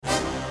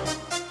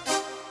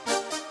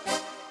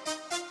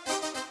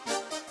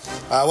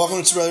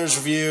Welcome to Two Brothers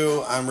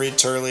Review. I'm Reed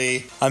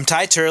Turley. I'm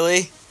Ty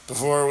Turley.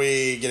 Before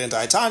we get into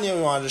I, Tonya,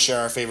 we wanted to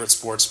share our favorite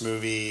sports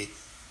movie.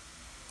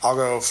 I'll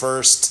go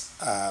first.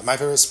 My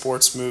favorite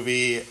sports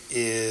movie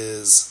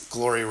is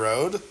Glory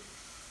Road.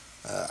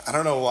 I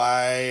don't know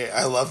why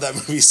I love that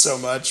movie so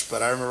much,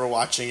 but I remember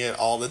watching it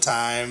all the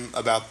time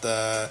about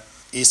the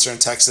Eastern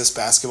Texas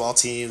basketball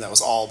team that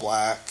was all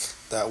black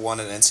that won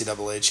an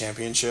NCAA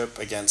championship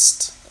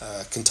against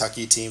a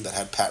Kentucky team that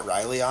had Pat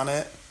Riley on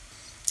it.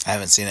 I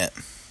haven't seen it.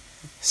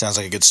 Sounds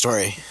like a good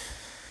story.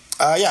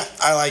 Yeah,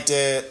 I liked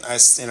it.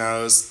 Came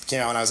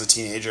out when I was a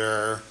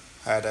teenager,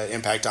 had an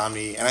impact on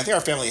me, and I think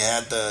our family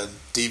had the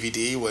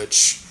DVD,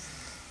 which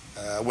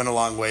went a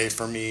long way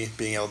for me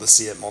being able to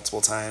see it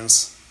multiple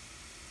times.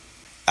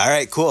 All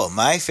right, cool.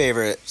 My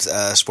favorite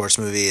sports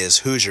movie is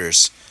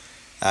Hoosiers.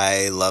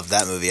 I love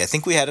that movie. I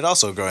think we had it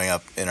also growing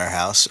up in our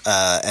house,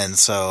 and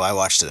so I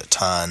watched it a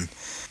ton.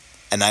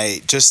 And I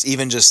just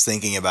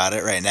thinking about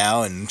it right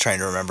now and trying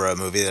to remember a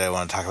movie that I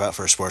want to talk about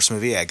for a sports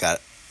movie, I got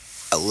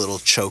a little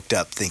choked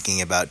up thinking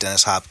about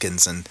Dennis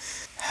Hopkins and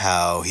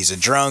how he's a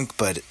drunk,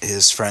 but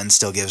his friend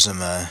still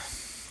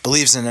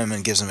believes in him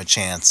and gives him a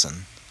chance.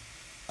 And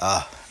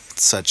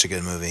it's such a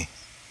good movie.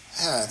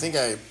 Yeah, I think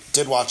I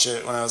did watch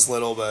it when I was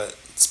little, but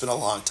it's been a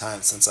long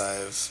time since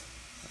I've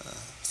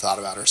thought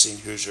about or seen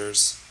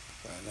Hoosiers.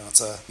 But I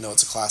know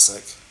it's a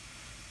classic.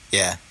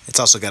 Yeah, it's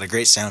also got a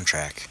great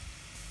soundtrack.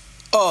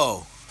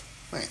 Oh,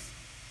 Wait.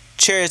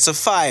 Chariots of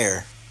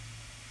Fire.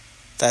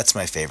 That's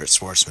my favorite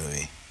sports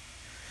movie.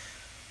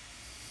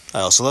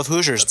 I also love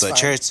Hoosiers, but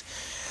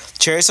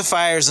Chariots of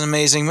Fire is an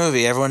amazing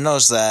movie. Everyone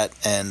knows that,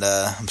 and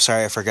I'm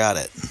sorry I forgot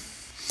it.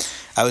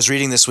 I was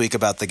reading this week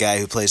about the guy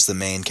who plays the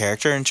main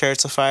character in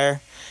Chariots of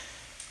Fire.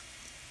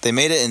 They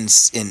made it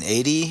in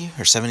 80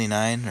 or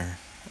 79 or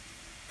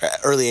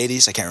early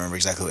 80s. I can't remember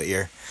exactly what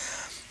year.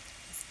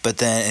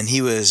 And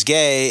he was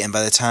gay, and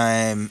by the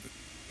time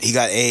he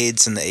got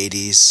AIDS in the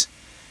 80s,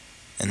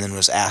 and then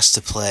was asked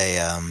to play,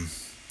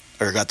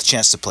 or got the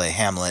chance to play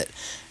Hamlet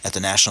at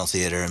the National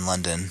Theatre in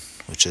London,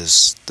 which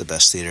is the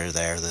best theater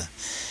there.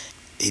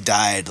 He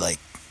died like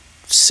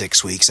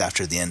 6 weeks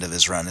after the end of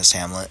his run as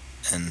Hamlet,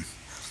 and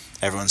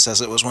everyone says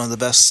it was one of the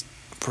best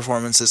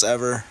performances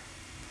ever.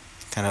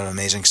 Kind of an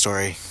amazing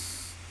story.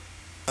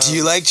 Do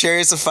you like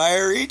Chariots of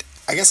Fire, Reed?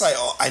 I guess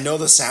I know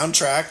the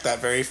soundtrack, that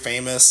very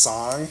famous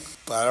song,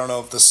 but I don't know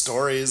if the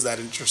story is that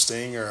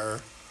interesting,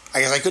 or I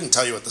guess I couldn't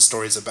tell you what the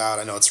story's about.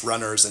 I know it's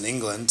runners in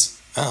England.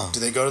 Oh. Do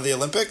they go to the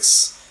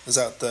Olympics? Is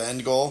that the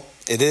end goal?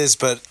 It is,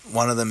 but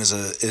one of them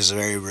is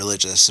very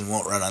religious and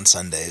won't run on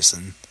Sundays,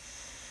 and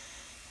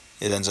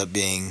it ends up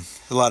being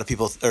a lot of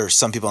people, or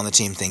some people on the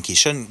team think he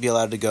shouldn't be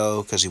allowed to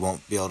go because he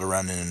won't be able to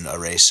run in a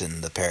race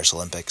in the Paris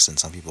Olympics, and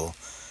some people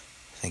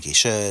think he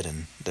should,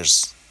 and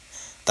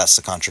that's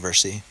the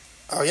controversy.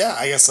 Oh yeah,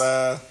 I guess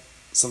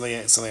something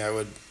I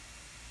would,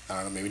 I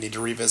don't know, maybe need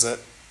to revisit.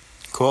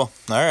 Cool.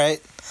 All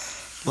right,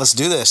 let's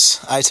do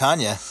this. I,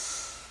 Tonya.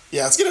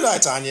 Yeah, let's get into I,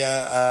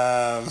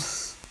 Tonya.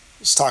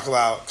 Just talk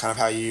about kind of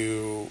how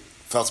you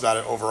felt about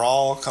it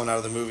overall coming out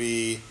of the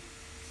movie.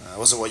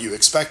 Was it what you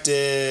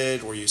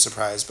expected? Were you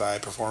surprised by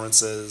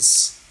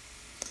performances?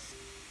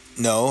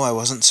 No, I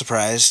wasn't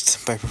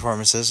surprised by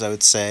performances, I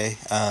would say.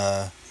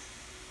 I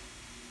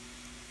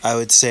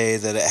would say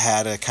that it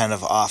had a kind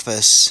of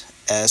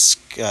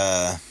Office-esque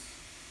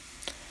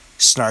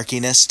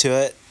snarkiness to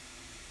it.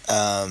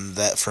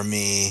 That for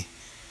me,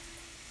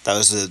 that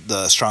was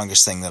the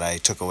strongest thing that I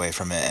took away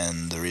from it,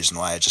 and the reason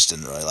why I just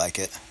didn't really like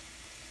it.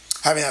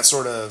 Having that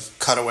sort of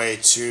cutaway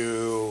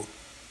to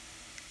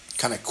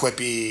kind of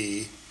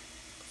quippy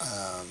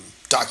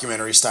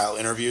documentary style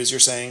interviews,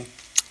 you're saying?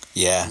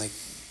 Yeah. And like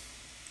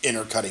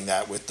intercutting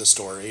that with the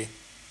story.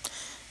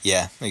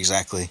 Yeah,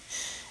 exactly.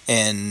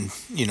 And,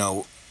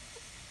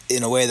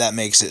 in a way that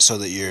makes it so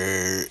that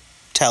you're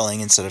telling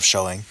instead of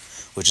showing,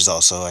 which is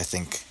also, I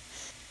think,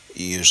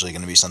 usually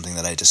going to be something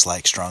that I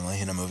dislike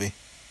strongly in a movie.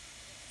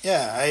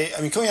 Yeah,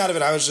 I mean, coming out of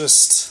it, I was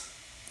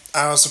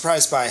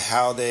surprised by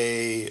how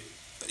they,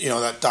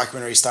 that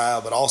documentary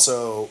style, but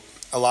also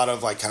a lot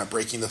of like kind of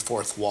breaking the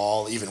fourth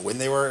wall, even when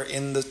they were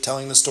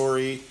telling the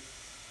story.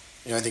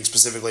 I think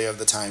specifically of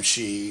the time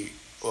she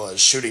was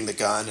shooting the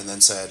gun and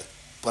then said,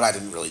 "But I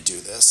didn't really do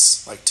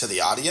this," like to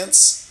the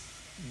audience.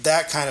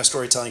 That kind of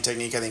storytelling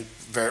technique, I think,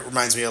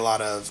 reminds me a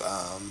lot of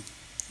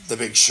The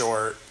Big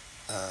Short,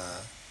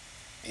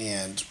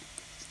 and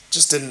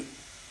just didn't,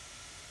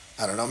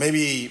 I don't know,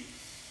 maybe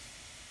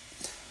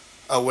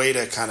a way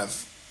to kind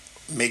of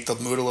make the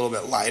mood a little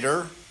bit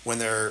lighter when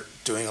they're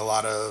doing a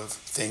lot of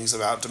things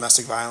about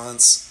domestic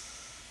violence.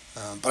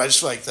 But I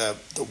just feel like the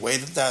way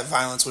that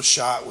violence was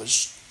shot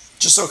was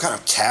just so kind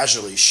of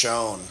casually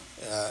shown.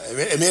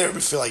 It made it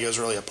feel like it was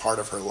really a part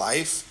of her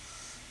life.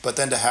 But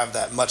then to have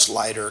that much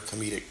lighter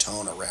comedic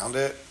tone around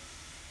it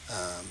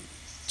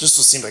just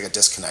seemed like a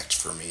disconnect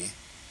for me.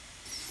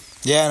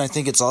 Yeah, and I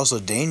think it's also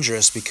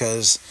dangerous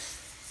because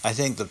I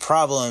think the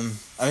problem...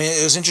 I mean,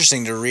 it was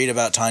interesting to read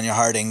about Tonya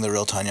Harding, the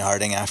real Tonya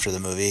Harding, after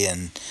the movie,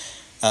 and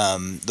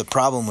the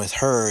problem with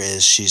her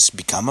is she's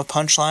become a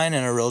punchline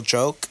and a real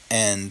joke,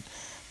 and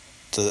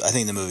I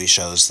think the movie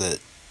shows that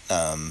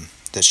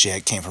that she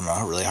came from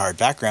a really hard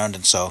background,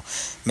 and so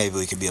maybe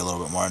we could be a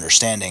little bit more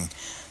understanding.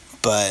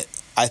 But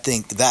I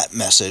think that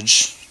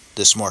message,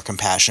 this more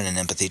compassion and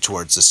empathy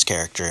towards this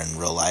character in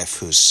real life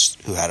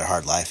who had a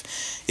hard life,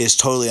 is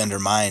totally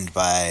undermined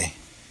by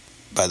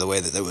the way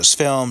that it was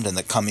filmed and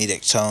the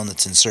comedic tone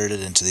that's inserted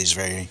into these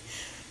very,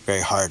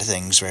 very hard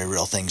things, very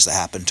real things that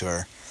happened to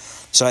her.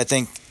 So I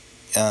think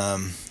it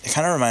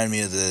kind of reminded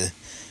me of the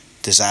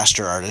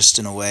Disaster Artist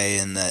in a way,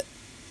 in that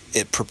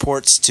it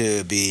purports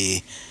to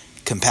be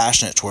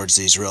compassionate towards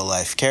these real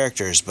life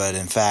characters, but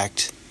in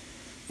fact,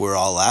 we're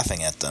all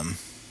laughing at them.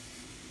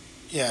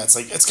 Yeah, it's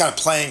like it's kind of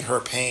playing her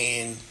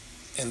pain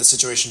in the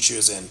situation she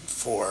was in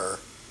for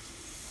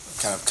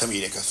kind of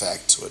comedic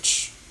effect,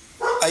 which,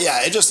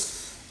 it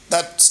just,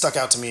 that stuck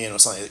out to me and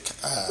was something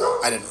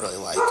that I didn't really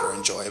like or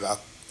enjoy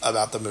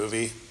about the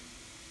movie.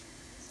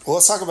 Well,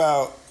 let's talk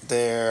about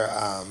their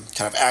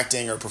kind of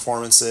acting or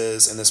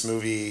performances in this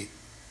movie.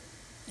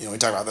 You know, we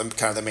talk about them,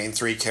 kind of the main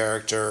three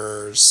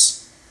characters,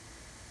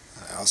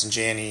 Allison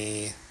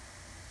Janney,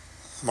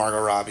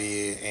 Margot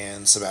Robbie,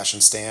 and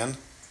Sebastian Stan.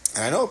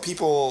 And I know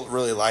people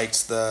really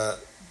liked the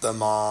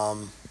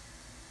mom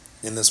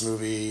in this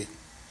movie,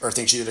 or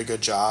think she did a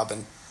good job.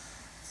 And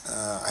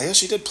I guess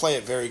she did play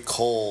it very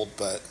cold,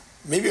 but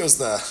maybe it was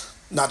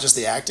not just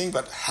the acting,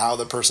 but how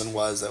the person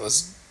was that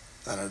was,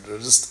 I don't know,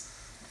 just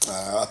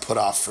a put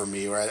off for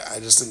me, where I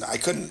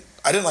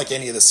didn't like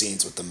any of the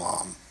scenes with the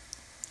mom.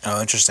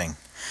 Oh, interesting.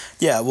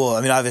 Yeah, well,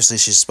 I mean, obviously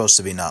she's supposed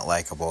to be not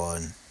likable,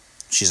 and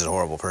she's a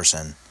horrible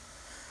person.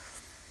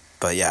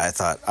 But yeah, I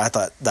thought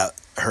that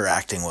her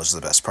acting was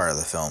the best part of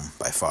the film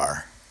by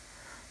far.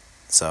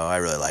 So I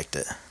really liked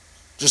it.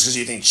 Just because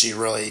you think she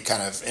really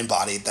kind of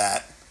embodied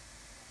that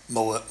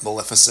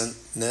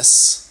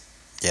maleficentness.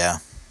 Yeah.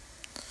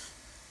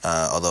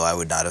 Although I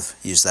would not have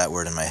used that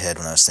word in my head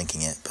when I was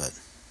thinking it, but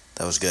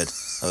that was good.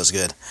 That was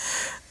good.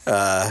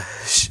 I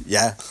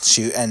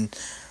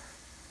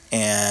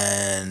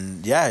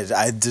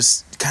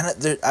just kind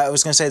of, I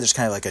was going to say there's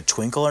kind of like a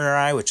twinkle in her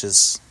eye, which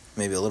is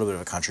maybe a little bit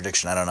of a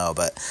contradiction. I don't know,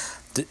 but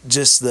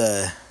just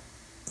the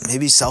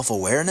maybe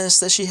self-awareness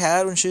that she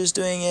had when she was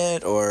doing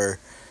it, or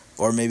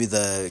maybe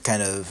the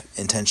kind of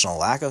intentional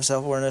lack of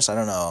self-awareness. I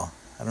don't know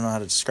how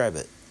to describe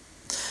it.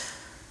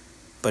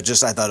 But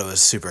just, I thought it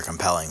was super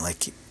compelling,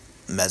 like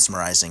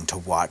mesmerizing to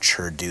watch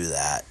her do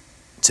that,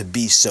 to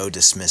be so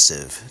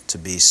dismissive, to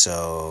be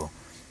so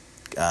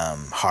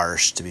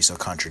harsh, to be so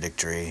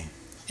contradictory.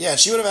 Yeah,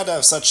 she would have had to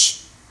have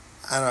such,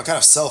 I don't know, kind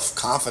of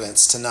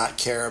self-confidence to not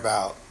care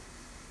about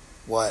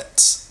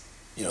what,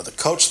 the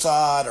coach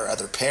thought, or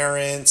other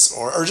parents,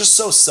 or just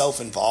so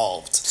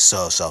self-involved.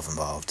 So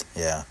self-involved,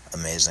 yeah,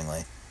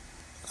 amazingly.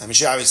 I mean,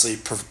 she obviously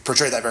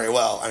portrayed that very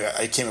well.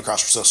 I came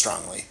across her so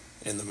strongly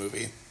in the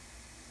movie.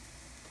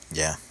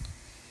 Yeah.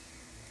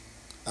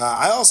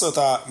 I also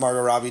thought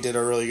Margot Robbie did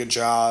a really good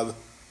job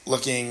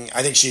looking.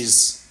 I think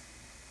she's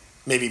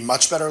maybe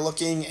much better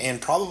looking and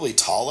probably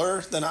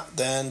taller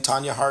than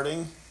Tanya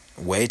Harding.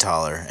 Way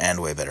taller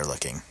and way better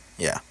looking.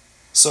 Yeah.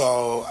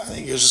 So I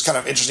think it was just kind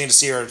of interesting to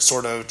see her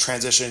sort of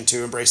transition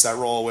to embrace that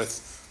role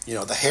with,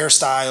 the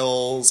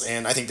hairstyles,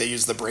 and I think they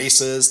used the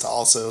braces to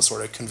also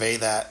sort of convey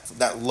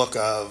that look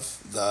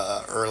of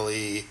the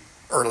early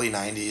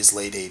 90s,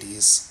 late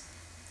 80s.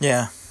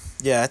 Yeah.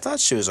 Yeah, I thought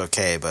she was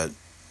okay, but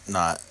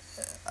I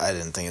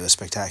didn't think it was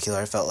spectacular.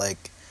 I felt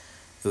like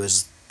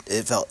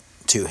it felt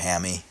too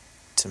hammy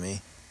to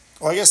me.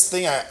 Well, I guess the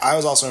thing I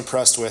was also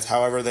impressed with,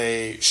 however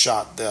they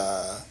shot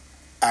the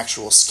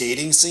actual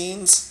skating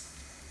scenes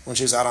when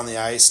she was out on the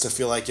ice, to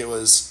feel like it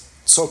was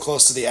so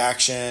close to the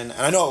action.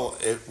 And I know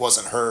it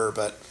wasn't her,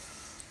 but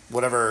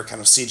whatever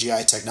kind of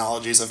CGI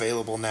technology is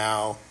available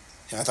now,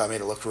 I thought it made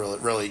it look really,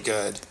 really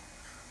good.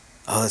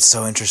 Oh, that's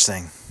so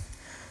interesting.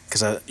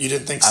 You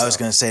didn't think so? I was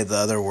going to say the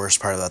other worst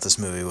part about this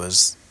movie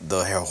was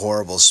the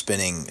horrible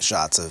spinning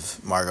shots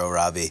of Margot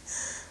Robbie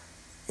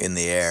in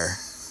the air.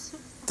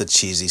 The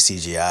cheesy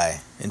CGI.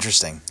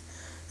 Interesting.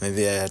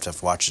 Maybe I have to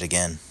watch it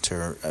again.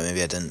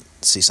 Maybe I didn't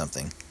see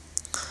something.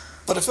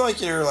 But I feel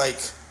like you're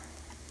right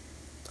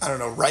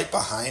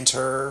behind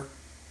her,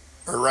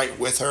 or right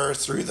with her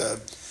through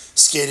the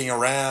skating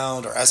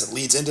around, or as it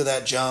leads into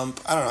that jump.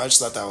 I don't know. I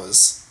just thought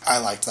I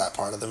liked that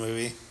part of the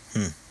movie.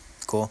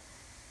 Cool.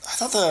 I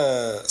thought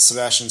the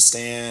Sebastian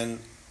Stan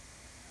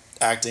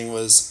acting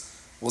was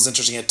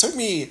interesting. It took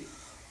me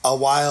a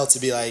while to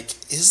be like,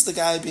 is the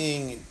guy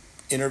being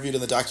interviewed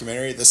in the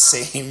documentary the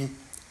same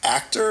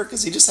actor?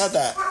 Because he just had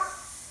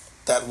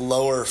that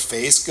lower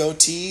face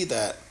goatee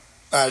that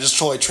just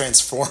totally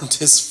transformed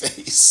his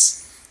face.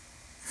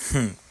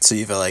 So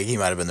you felt like he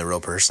might have been the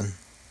real person?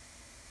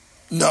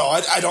 No,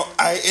 I don't.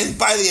 And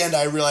by the end,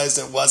 I realized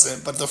it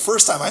wasn't. But the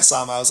first time I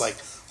saw him, I was like,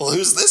 well,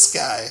 who's this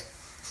guy?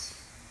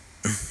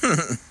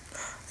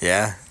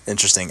 Yeah,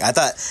 interesting. I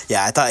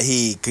thought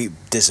he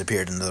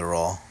disappeared into the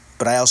role,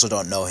 but I also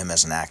don't know him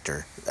as an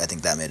actor. I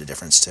think that made a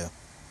difference too.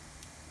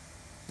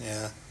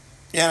 Yeah.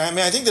 I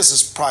mean, I think this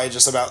is probably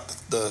just about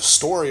the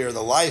story or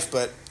the life,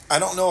 but I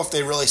don't know if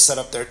they really set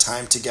up their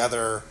time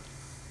together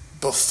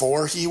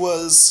before he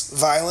was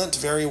violent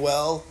very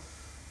well,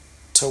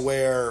 to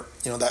where,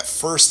 that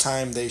first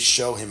time they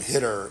show him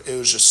hit her, it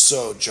was just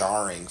so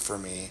jarring for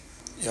me.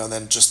 And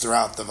then just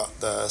throughout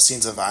the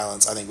scenes of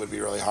violence, I think would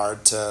be really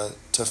hard to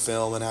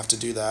film and have to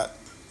do that.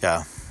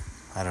 Yeah.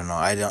 I don't know.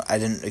 I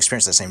didn't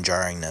experience that same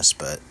jarringness,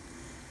 but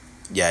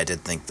yeah, I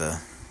did think the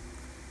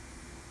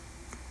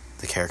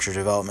character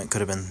development could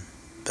have been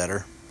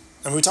better.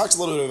 And we talked a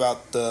little bit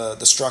about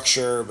the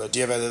structure, but do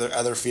you have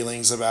other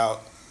feelings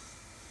about,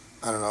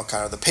 I don't know,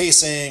 kind of the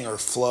pacing or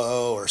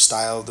flow or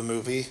style of the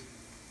movie?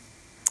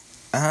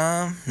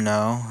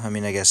 No. I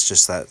mean, I guess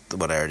just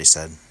what I already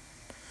said.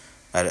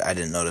 I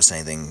didn't notice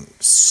anything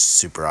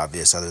super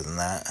obvious other than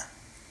that.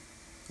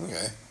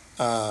 Okay.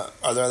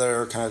 Are there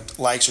other kind of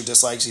likes or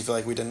dislikes you feel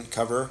like we didn't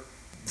cover?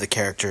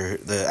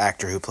 The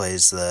actor who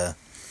plays the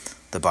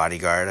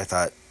bodyguard, I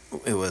thought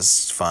it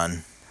was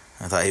fun.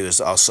 I thought he was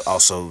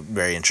also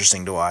very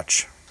interesting to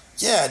watch.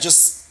 Yeah,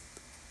 just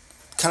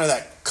kind of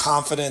that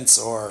confidence,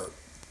 or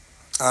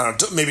I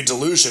don't know, maybe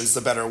delusion's the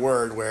better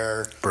word,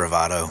 where...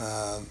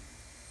 Bravado.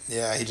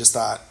 Yeah, he just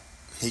thought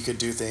he could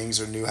do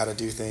things or knew how to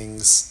do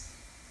things.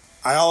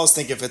 I always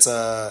think if it's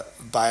a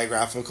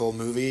biographical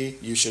movie,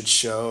 you should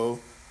show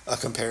a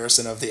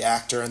comparison of the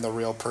actor and the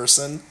real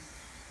person.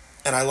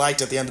 And I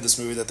liked at the end of this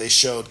movie that they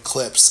showed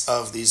clips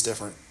of these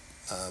different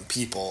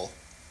people,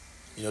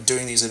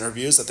 doing these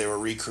interviews that they were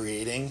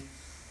recreating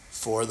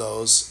for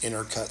those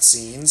intercut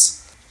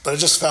scenes. But it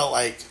just felt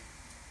like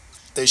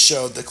they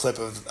showed the clip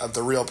of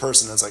the real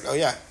person. And it's like, oh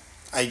yeah,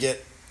 I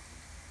get,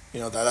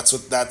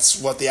 that's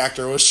what the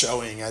actor was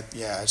showing. I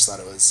just thought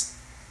it was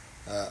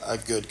a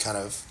good kind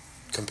of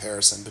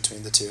comparison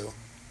between the two.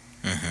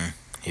 Mm-hmm.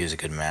 He was a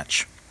good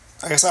match.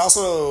 I guess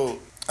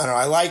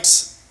I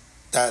liked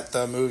that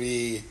the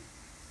movie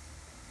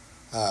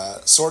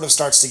sort of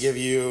starts to give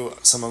you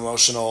some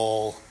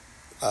emotional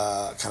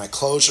kind of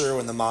closure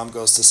when the mom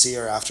goes to see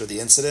her after the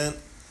incident,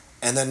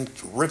 and then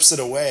rips it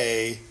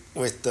away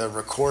with the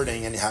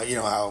recording, and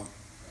how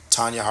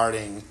Tonya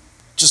Harding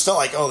just felt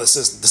like, oh, this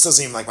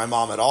doesn't even like my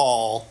mom at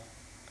all,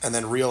 and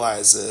then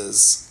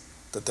realizes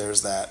that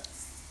there's that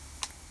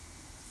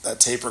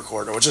tape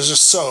recorder, which is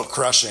just so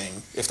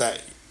crushing.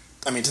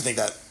 To think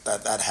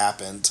that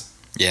happened.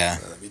 Yeah.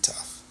 That'd be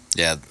tough.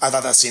 Yeah. I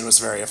thought that scene was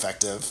very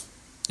effective.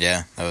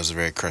 Yeah, that was a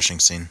very crushing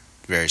scene.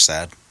 Very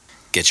sad.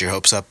 Get your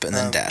hopes up and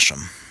then dash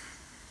them.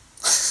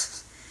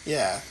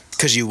 Yeah.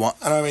 Because you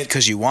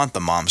want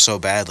the mom so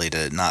badly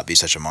to not be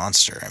such a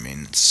monster. I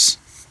mean, it's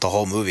the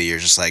whole movie. You're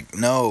just like,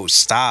 no,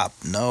 stop,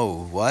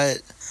 no,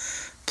 what,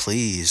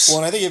 please. Well,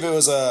 and I think if it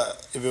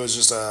was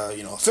just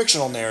a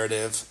fictional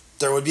narrative,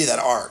 there would be that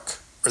arc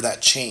or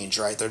that change,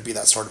 right? There'd be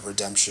that sort of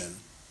redemption,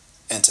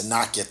 and to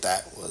not get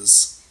that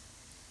was,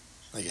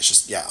 I guess,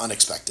 just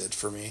unexpected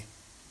for me.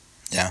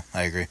 Yeah,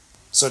 I agree.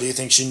 So, do you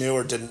think she knew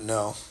or didn't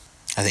know?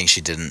 I think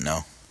she didn't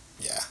know.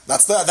 Yeah,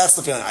 that's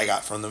the feeling I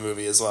got from the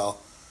movie as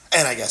well,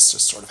 and I guess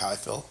just sort of how I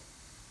feel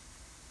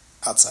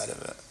outside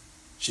of it.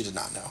 She did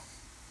not know.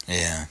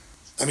 Yeah.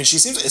 I mean, it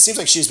seems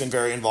like she's been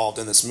very involved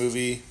in this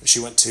movie.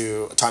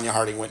 Tonya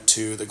Harding went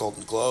to the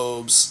Golden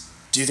Globes.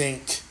 Do you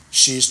think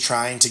she's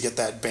trying to get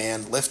that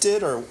ban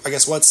lifted, or I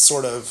guess what's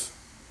sort of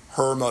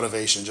her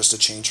motivation, just to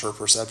change her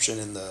perception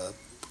in the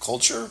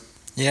culture?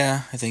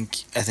 Yeah, I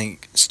think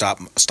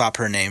stop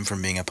her name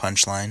from being a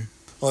punchline.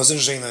 Well, it's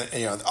interesting that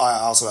I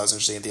also thought it was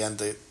interesting at the end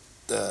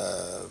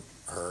that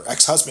her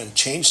ex-husband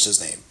changed his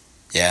name.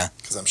 Yeah,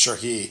 because I'm sure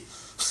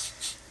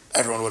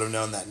everyone would have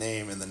known that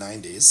name in the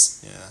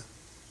 90s. Yeah,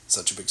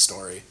 such a big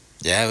story.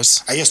 Yeah, it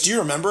was. I guess, do you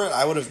remember it?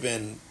 I would have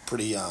been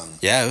pretty young.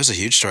 Yeah, it was a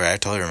huge story. I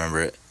totally remember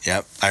it.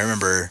 Yep, I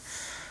remember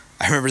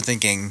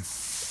thinking,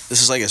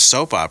 this is like a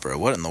soap opera.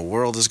 What in the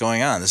world is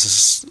going on?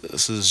 This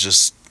is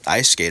just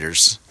ice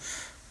skaters.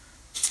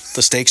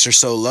 The stakes are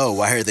so low.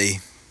 Why are they?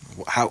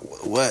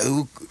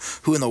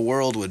 Who in the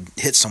world would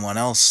hit someone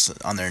else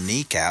on their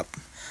kneecap?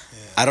 Yeah.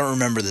 I don't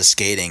remember the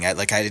skating. I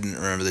didn't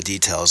remember the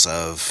details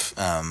of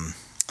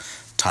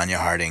Tonya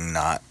Harding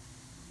not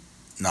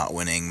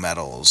winning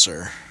medals,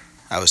 or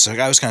I was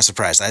kind of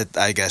surprised.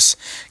 I guess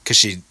because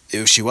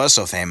she was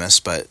so famous,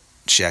 but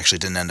she actually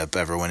didn't end up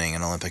ever winning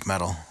an Olympic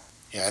medal.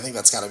 Yeah, I think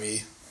that's got to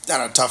be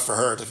tough for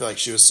her to feel like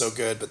she was so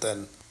good, but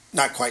then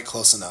not quite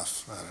close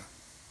enough.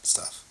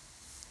 Stuff.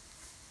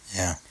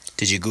 Yeah.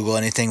 Did you Google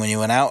anything when you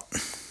went out?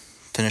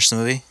 Finish the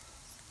movie?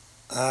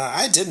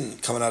 I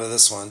didn't coming out of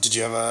this one. Did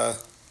you have a...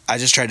 I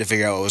just tried to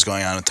figure out what was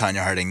going on with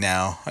Tonya Harding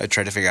now. I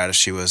tried to figure out if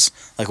she was,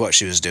 what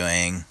she was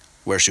doing,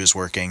 where she was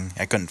working.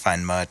 I couldn't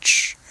find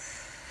much.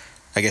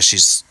 I guess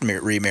she's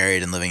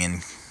remarried and living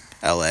in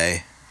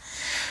L.A.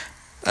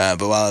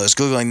 But while I was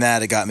Googling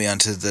that, it got me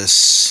onto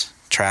this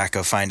track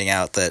of finding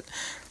out that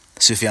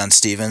Sufjan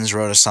Stevens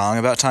wrote a song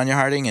about Tonya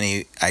Harding,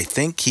 and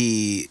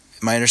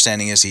my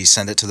understanding is he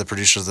sent it to the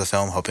producers of the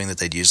film hoping that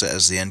they'd use it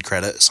as the end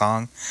credit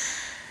song.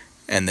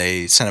 And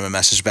they sent him a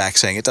message back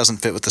saying, it doesn't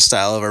fit with the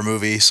style of our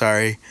movie,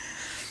 sorry.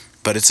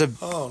 But it's a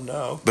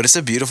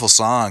beautiful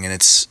song, and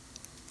it's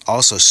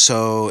also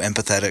so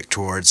empathetic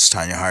towards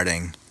Tonya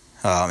Harding.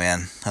 Oh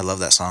man, I love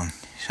that song.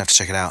 You have to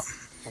check it out.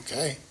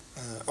 Okay.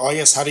 Well, I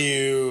guess, how do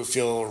you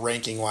feel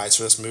ranking-wise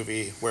for this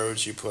movie? Where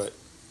would you put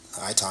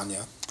I,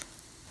 Tonya?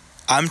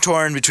 I'm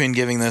torn between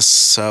giving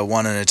this a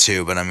 1 and a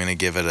 2, but I'm going to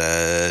give it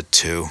a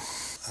 2.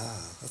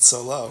 That's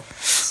so low.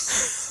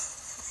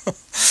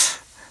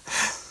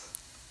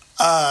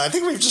 I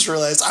think we've just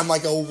realized I'm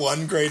like a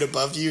 1 grade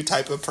above you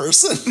type of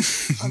person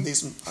on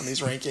these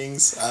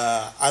rankings.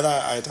 I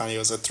thought I, Tonya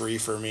was a 3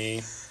 for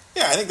me.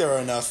 Yeah, I think there were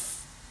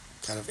enough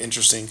kind of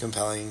interesting,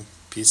 compelling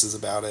pieces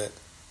about it.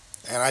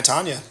 And I,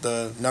 Tonya,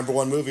 the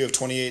 #1 movie of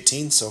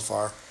 2018 so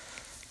far.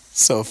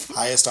 So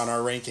highest on our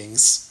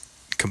rankings.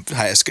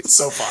 Highest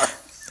so far.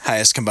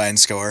 Highest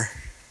combined score.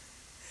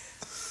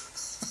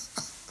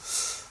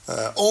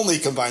 Only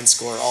combined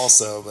score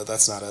also, but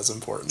that's not as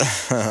important.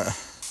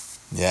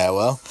 Yeah,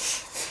 well,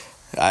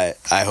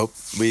 I hope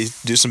we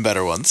do some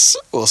better ones.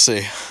 We'll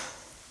see.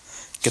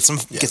 Get some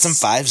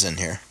 5s in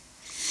here.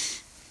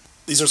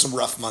 These are some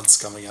rough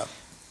months coming up.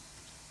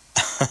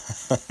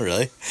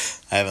 Really?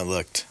 I haven't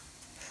looked.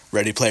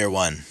 Ready Player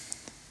One.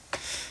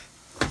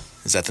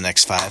 Is that the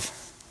next 5?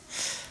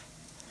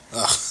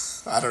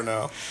 I don't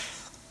know.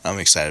 I'm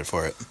excited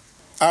for it.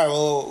 All right,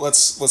 well,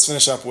 let's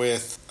finish up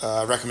with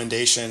a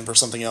recommendation for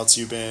something else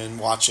you've been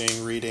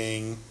watching,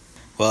 reading.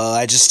 Well,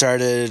 I just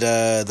started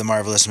The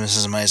Marvelous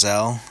Mrs.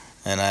 Maisel,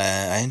 and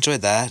I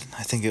enjoyed that.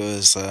 I think it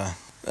was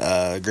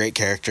a great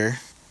character.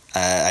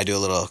 I do a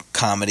little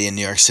comedy in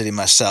New York City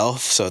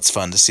myself, so it's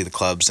fun to see the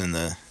clubs in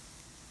the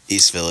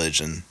East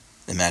Village and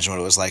imagine what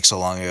it was like so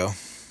long ago,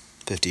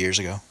 50 years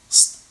ago,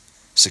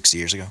 60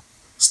 years ago.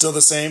 Still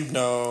the same?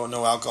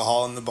 No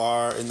alcohol in the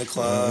bar, in the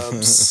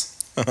clubs?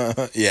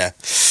 Yeah,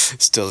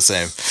 still the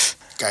same.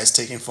 Guys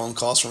taking phone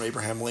calls from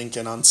Abraham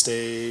Lincoln on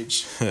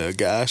stage. Oh,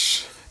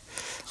 gosh.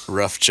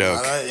 Rough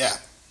joke. I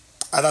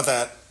thought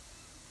that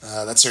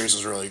series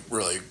was really,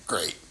 really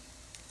great.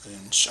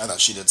 And I thought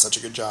she did such a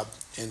good job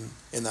in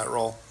that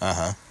role.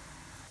 Uh-huh.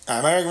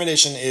 My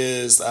recommendation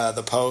is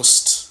The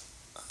Post.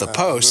 The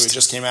Post? The movie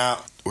just came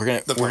out. We're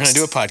gonna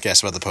do a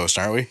podcast about The Post,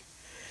 aren't we?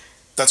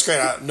 That's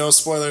great. No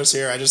spoilers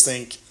here. I just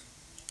think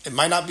it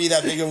might not be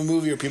that big of a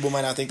movie, or people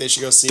might not think they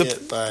should go see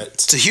it, but...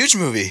 It's a huge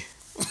movie.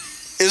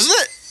 Isn't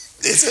it?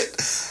 Is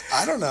it?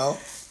 I don't know.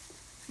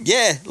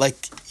 Yeah,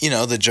 like,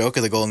 the joke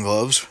of the Golden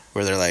Globes,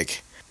 where they're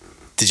like,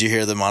 did you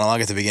hear the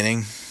monologue at the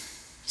beginning?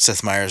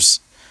 Seth Meyers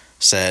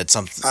said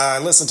something... I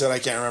listened to it. I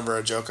can't remember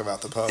a joke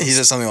about The Post. He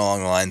said something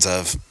along the lines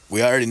of,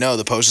 we already know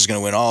The Post is going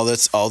to win all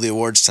the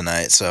awards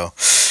tonight, so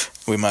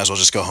we might as well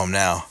just go home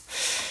now.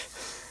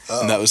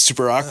 And that was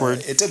super awkward.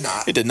 It did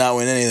not. It did not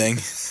win anything.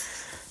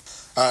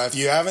 If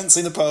you haven't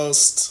seen The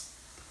Post,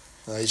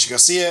 you should go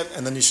see it,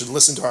 and then you should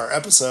listen to our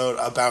episode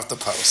about The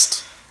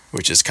Post.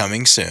 Which is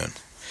coming soon.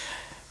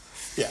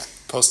 Yeah,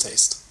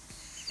 post-haste.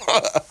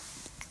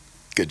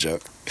 Good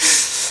joke.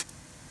 It's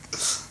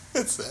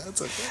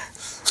okay.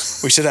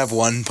 We should have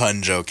one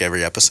pun joke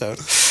every episode.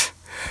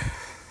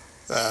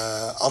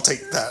 I'll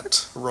take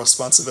that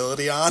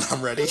responsibility on.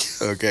 I'm ready.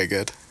 Okay,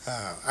 good.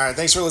 All right,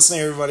 thanks for listening,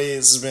 everybody.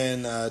 This has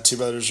been Two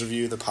Brothers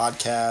Review, the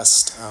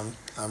podcast.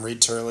 I'm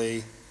Reed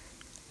Turley.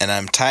 And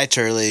I'm Ty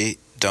Turley.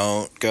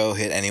 Don't go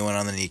hit anyone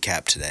on the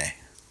kneecap today.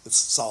 It's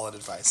solid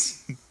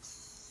advice.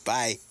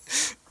 Bye.